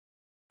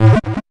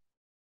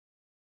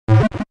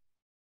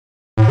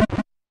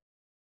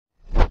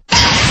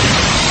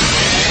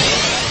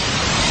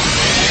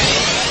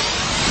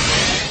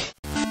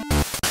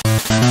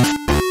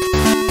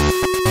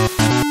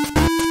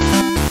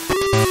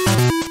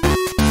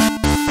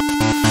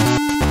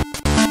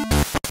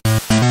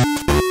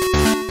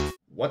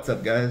What's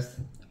up, guys?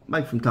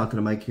 Mike from Talking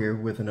to Mike here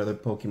with another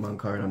Pokemon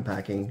card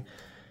unpacking.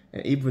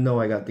 And even though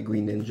I got the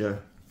Green Ninja,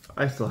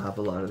 I still have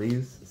a lot of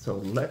these. So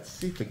let's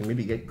see if we can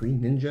maybe get Green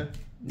Ninja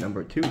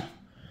number 2.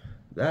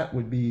 That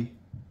would be...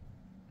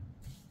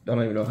 I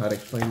don't even know how to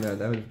explain that.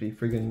 That would be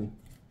friggin'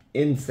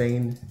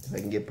 insane if I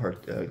can get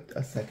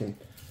a second.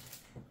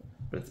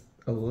 But it's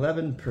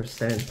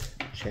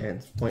 11%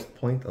 chance,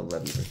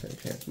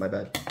 0.11% chance, my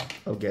bad,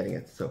 of getting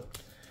it. So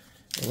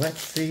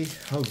let's see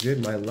how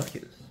good my luck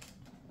is.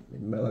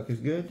 Maybe my luck is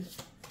good,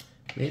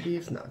 maybe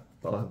it's not.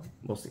 Well,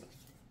 we'll see.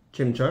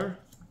 Chimchar,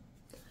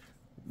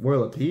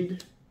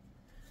 Whirlipede,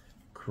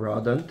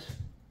 Crawdaunt,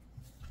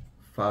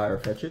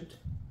 Firefetchit,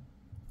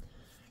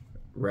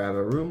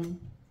 Ravaroom,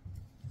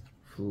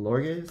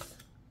 Florges,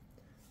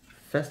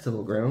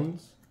 Festival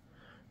Grounds,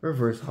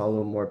 Reverse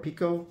Hollow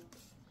Morpeko,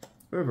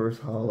 Reverse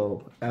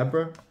Hollow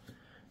Abra,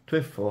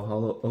 Twift Full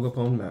Hollow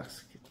Ogapone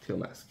Mask, Teal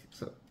Mask.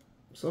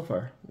 So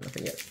far,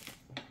 nothing yet.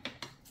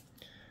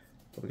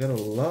 But we got a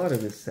lot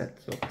of this set,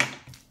 so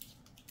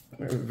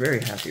we're very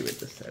happy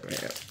with this set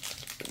right now.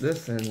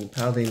 This and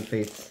Paladin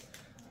Fates,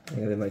 I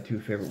think they're my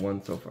two favorite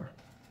ones so far.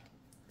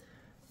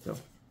 So,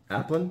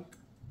 Applin,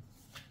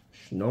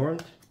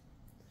 Snorunt,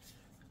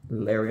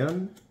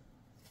 Larion,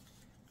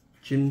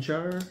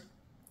 Chimchar,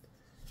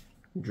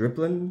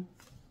 Dripplin,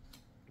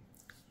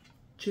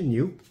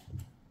 Chinyu,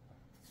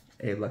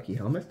 a Lucky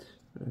Helmet,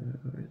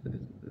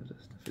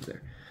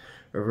 there.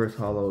 Reverse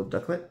Hollow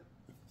Ducklet,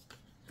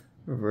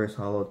 Reverse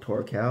Hollow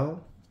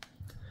Torcal,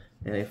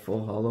 and a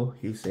Full Hollow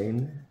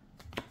Hussein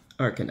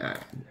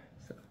Arcanine.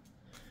 So,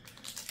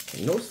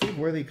 no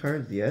sleep-worthy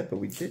cards yet, but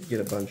we did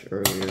get a bunch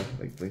earlier,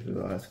 like the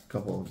last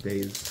couple of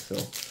days, so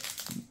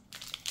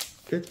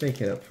it's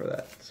making up for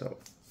that. So,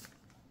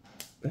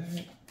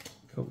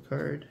 code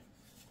card,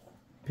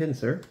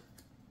 Pinsir,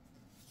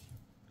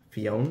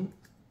 Fion,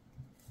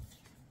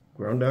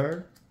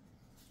 Groundar,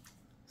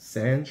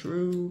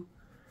 Sandshrew,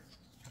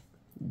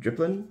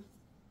 Dripplin,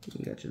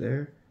 got you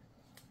there,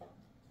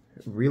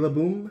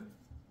 Rillaboom,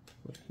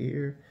 over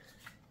here,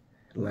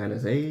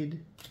 Lanazade,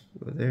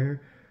 over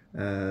there,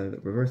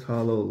 Reverse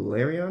Hollow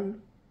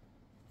Larion,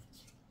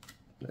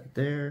 right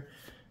there,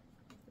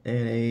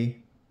 and a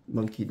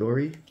Monkey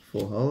Dory,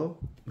 Full Hollow,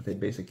 with a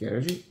basic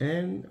energy,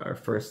 and our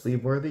first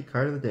sleeve-worthy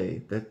card of the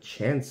day, the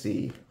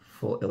Chansey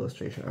full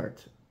illustration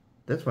art.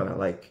 That's what I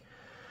like,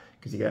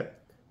 because you got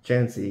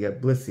Chansey, you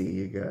got Blissey,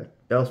 you got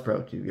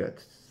Bellsprout, you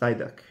got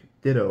Psyduck,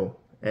 Ditto,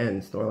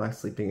 and Snorlax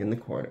sleeping in the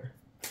corner.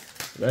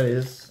 That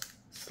is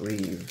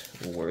sleeve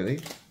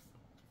worthy.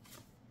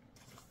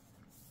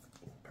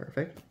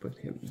 Perfect. Put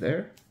him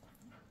there.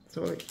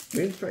 So we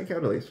didn't strike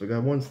out at least. We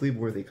got one sleeve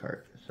worthy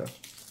card. So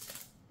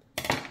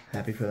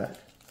happy for that.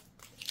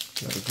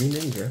 Not a Green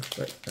Ninja,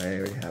 but I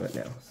already have it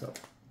now. So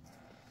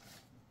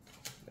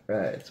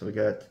alright, so we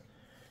got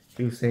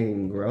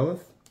Hussein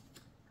Growlithe,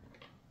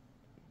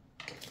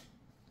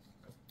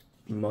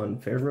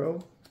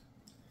 Monferro,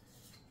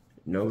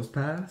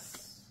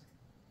 Nosepass,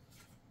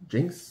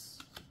 Jinx,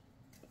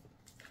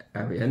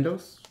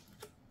 Ariendos,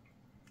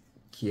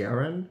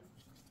 Kiaran,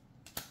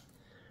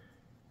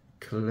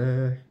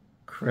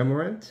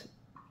 Cremorant,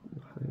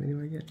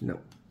 anyway yet? No.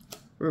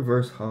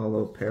 Reverse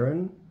Hollow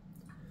Perrin,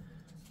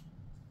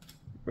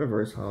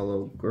 Reverse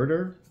Hollow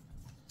Girder,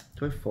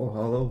 Twift Full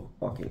Hollow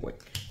Walking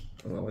Wake,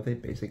 along with a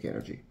basic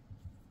energy.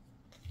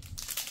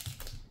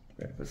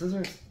 Right, but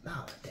scissors,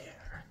 oh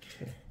there,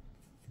 okay.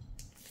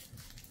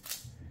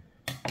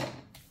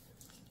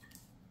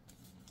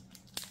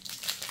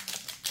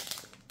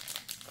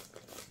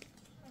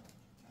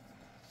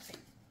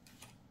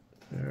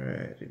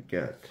 Alright, we've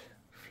got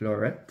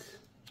Floret.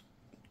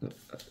 Oh,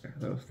 there.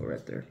 That was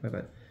Floret there, my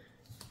bad.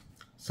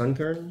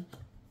 Sunkern,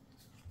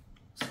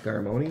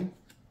 Skarmory,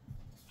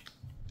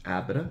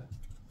 Abra,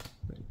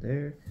 right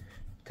there.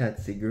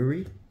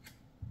 Tatsiguri,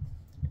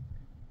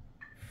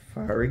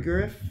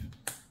 Farigirif,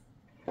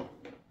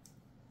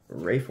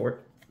 Rayfort,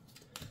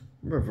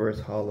 Reverse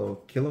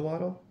Hollow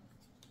Kilowattle,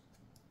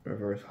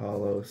 Reverse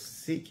Hollow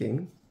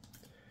Seeking,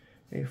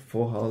 a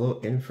Full Hollow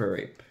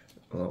Infrape,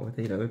 along with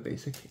another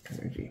basic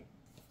energy.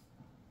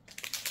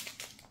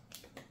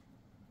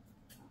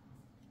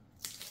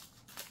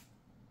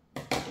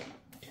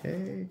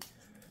 Okay,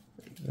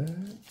 like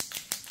that.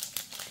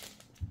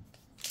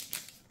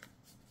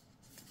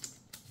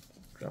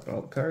 Dropping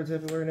all the cards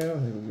everywhere now.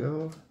 Here we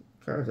go.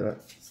 Cards are not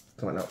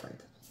coming out right.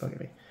 Don't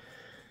get me.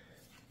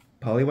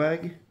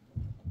 Poliwag.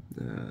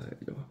 There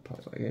we go.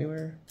 Poliwag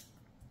anywhere.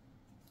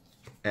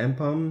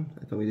 Ampum.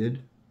 I thought we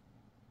did.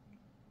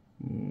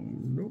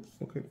 Nope.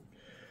 Okay.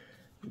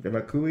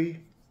 Demakui.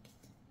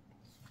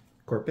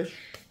 Corpish.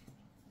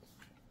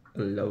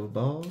 Love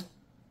Ball.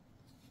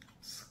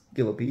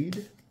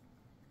 Skillipede.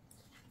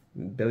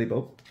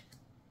 Bellyboat,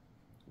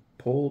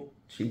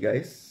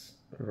 Poltergeist,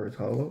 Reverse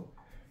Hollow,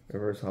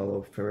 Reverse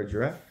Hollow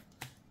Ferrigiraf,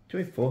 to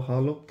a Full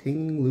Hollow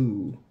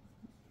Tinglu,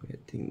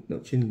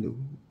 Chinlu,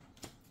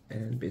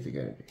 and basic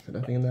energy. So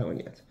nothing in that one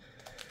yet.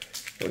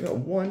 So we got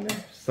one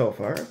so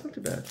far. It's not too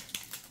bad.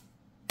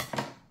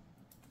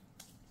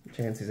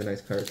 Chansey's a nice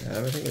card to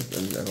have. I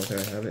think I don't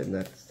think I have it in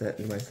that set,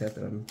 in my set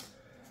that I'm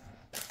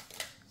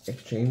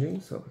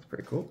exchanging, so it's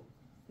pretty cool.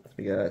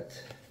 We got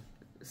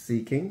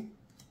Sea King,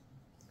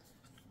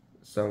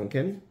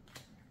 Sunken,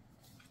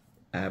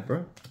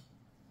 Abra,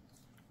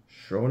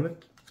 Shronet,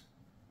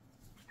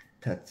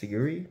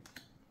 Tatsugiri,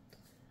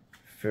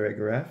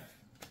 Farigiraf,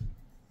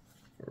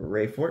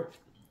 Rayfort,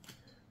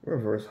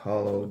 Reverse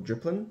Hollow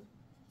Driplin,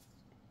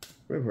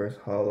 Reverse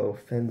Hollow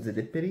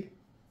Fenzidipity,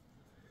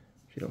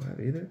 which you don't have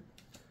either,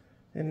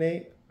 and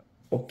a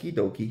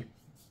Okidoki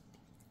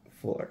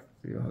full art.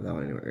 You don't have that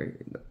one anywhere.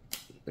 No.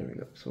 There we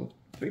go. So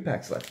 3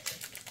 packs left,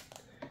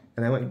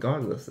 and I went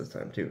godless this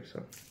time too.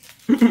 So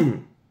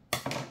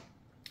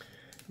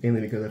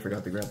mainly because I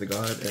forgot to grab the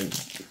god and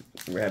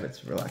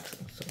Rabbit's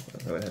relaxing. So I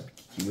thought I'd have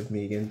you with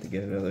me again to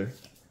get another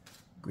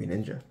Green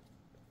Ninja.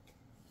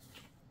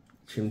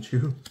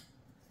 Chimchu,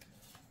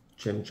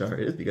 Chimchar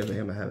is because I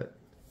am a habit.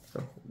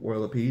 So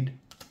Whirlipede,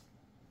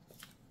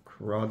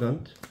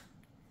 Crawdunt,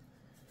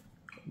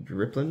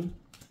 Driplin,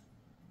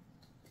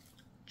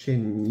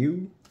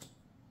 Chinyu,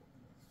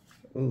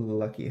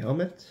 Lucky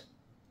Helmet,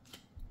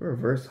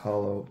 Reverse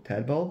Hollow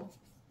Tadbulb.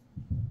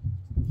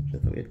 I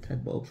thought we had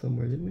Tadbulb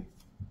somewhere, didn't we?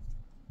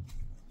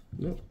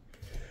 Nope.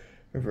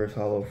 Reverse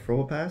Hollow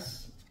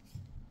Probopass.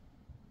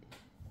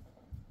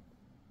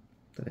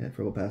 Thought I had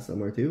Probopass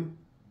somewhere too.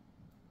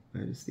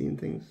 I'm just seeing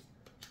things.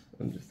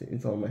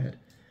 It's all in my head.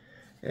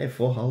 And a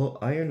full hollow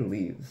Iron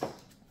Leaves.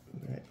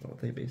 Alright, I'll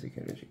take basic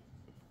energy.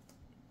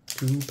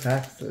 2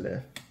 packs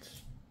left.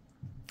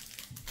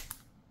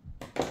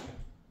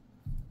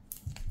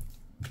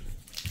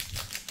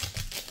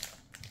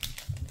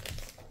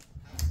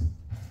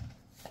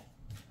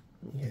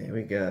 Okay,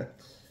 we got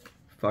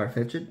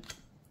Farfetch'd,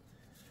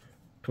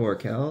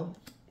 Torcal,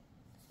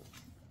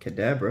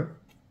 Kadabra,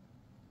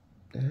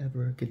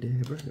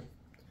 Abracadabra,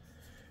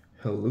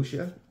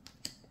 Helucia,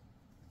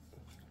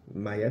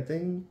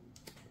 Mayeting,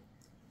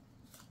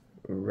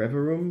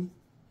 Reverum,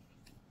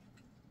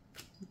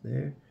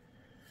 there,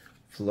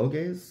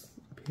 Flogaze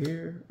up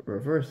here,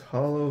 Reverse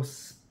Hollow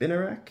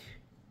Spinnerack.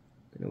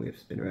 I know we have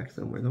Spinnerack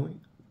somewhere, don't we?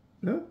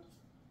 No?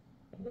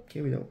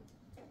 Okay, we don't.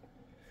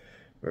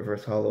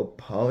 Reverse Hollow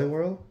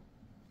Poliwhirl.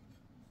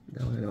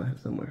 That one I know I have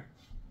somewhere.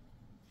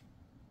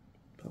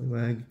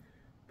 Poliwag,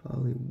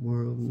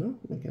 Poliwhirl, no?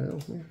 Okay, I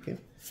don't know. Okay.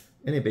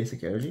 And a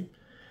basic energy.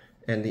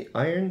 And the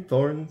Iron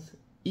Thorns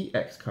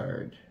EX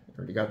card.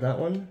 Already got that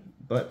one,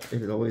 but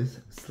it is always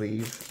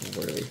sleeve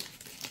worthy.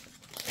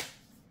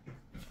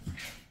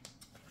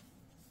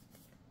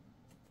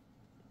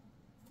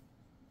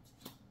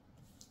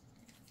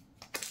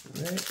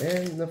 Right,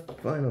 and the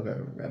final guy.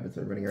 Rabbits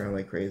are running around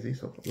like crazy,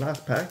 so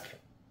last pack.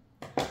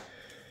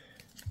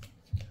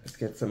 Let's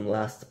get some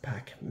last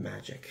pack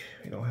magic.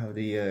 We don't have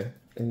the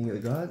any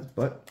of the gods,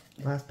 but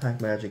last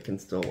pack magic can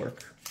still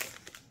work.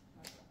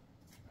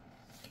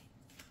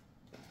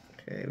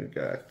 Okay, we've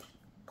got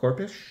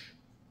Corpish,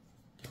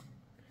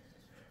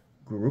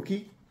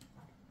 Grookey,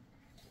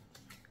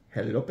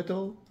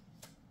 Helioptile,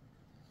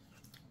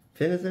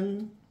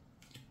 Finizen,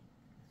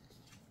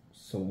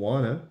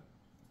 Swanna.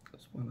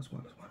 Swanna.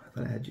 I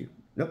thought I had you.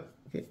 Nope.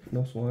 Okay,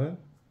 no Swanna.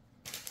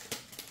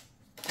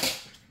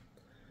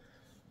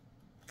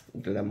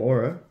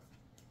 Glamora,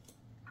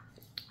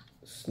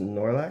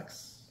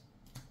 Snorlax,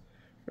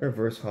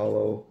 Reverse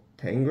Hollow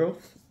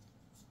Tangrowth,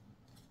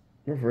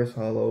 Reverse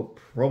Hollow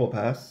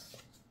Probopass.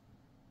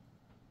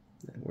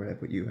 Where did I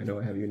put you? I know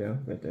I have you now,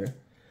 right there.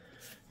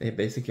 A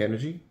basic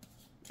energy.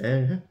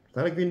 And it's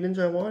not a Green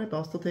Ninja I wanted, but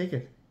I'll still take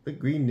it. The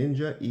Green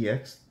Ninja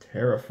EX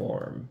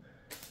Terraform.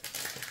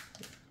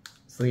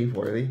 Sleeve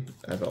worthy,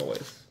 as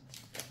always.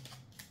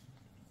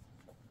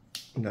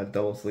 Not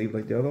double sleeve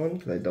like the other one,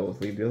 because I double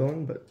sleeved the other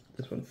one, but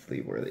this one's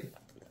sleeve worthy.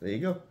 There you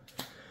go.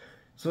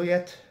 So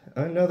yet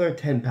another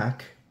 10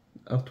 pack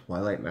of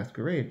Twilight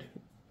Masquerade.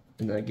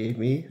 And that gave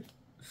me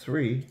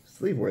 3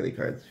 sleeve worthy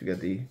cards. You got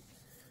the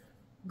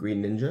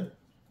Green Ninja,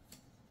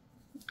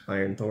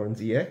 Iron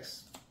Thorns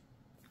EX,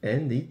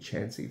 and the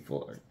Chansey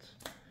full art.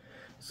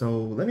 So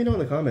let me know in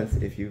the comments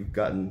if you've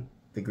gotten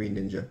the Green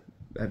Ninja.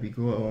 That'd be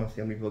cool. I want to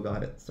see how many people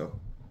got it. So,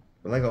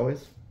 but like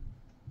always,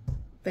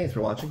 thanks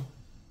for watching.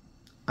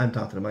 I'm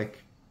Talking to Mike.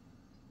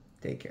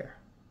 Take care.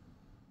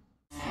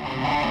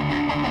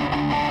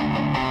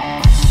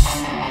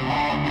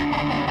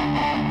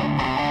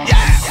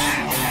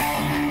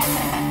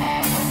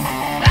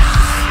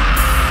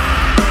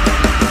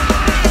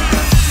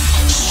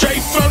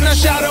 Straight from the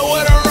shadow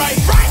of the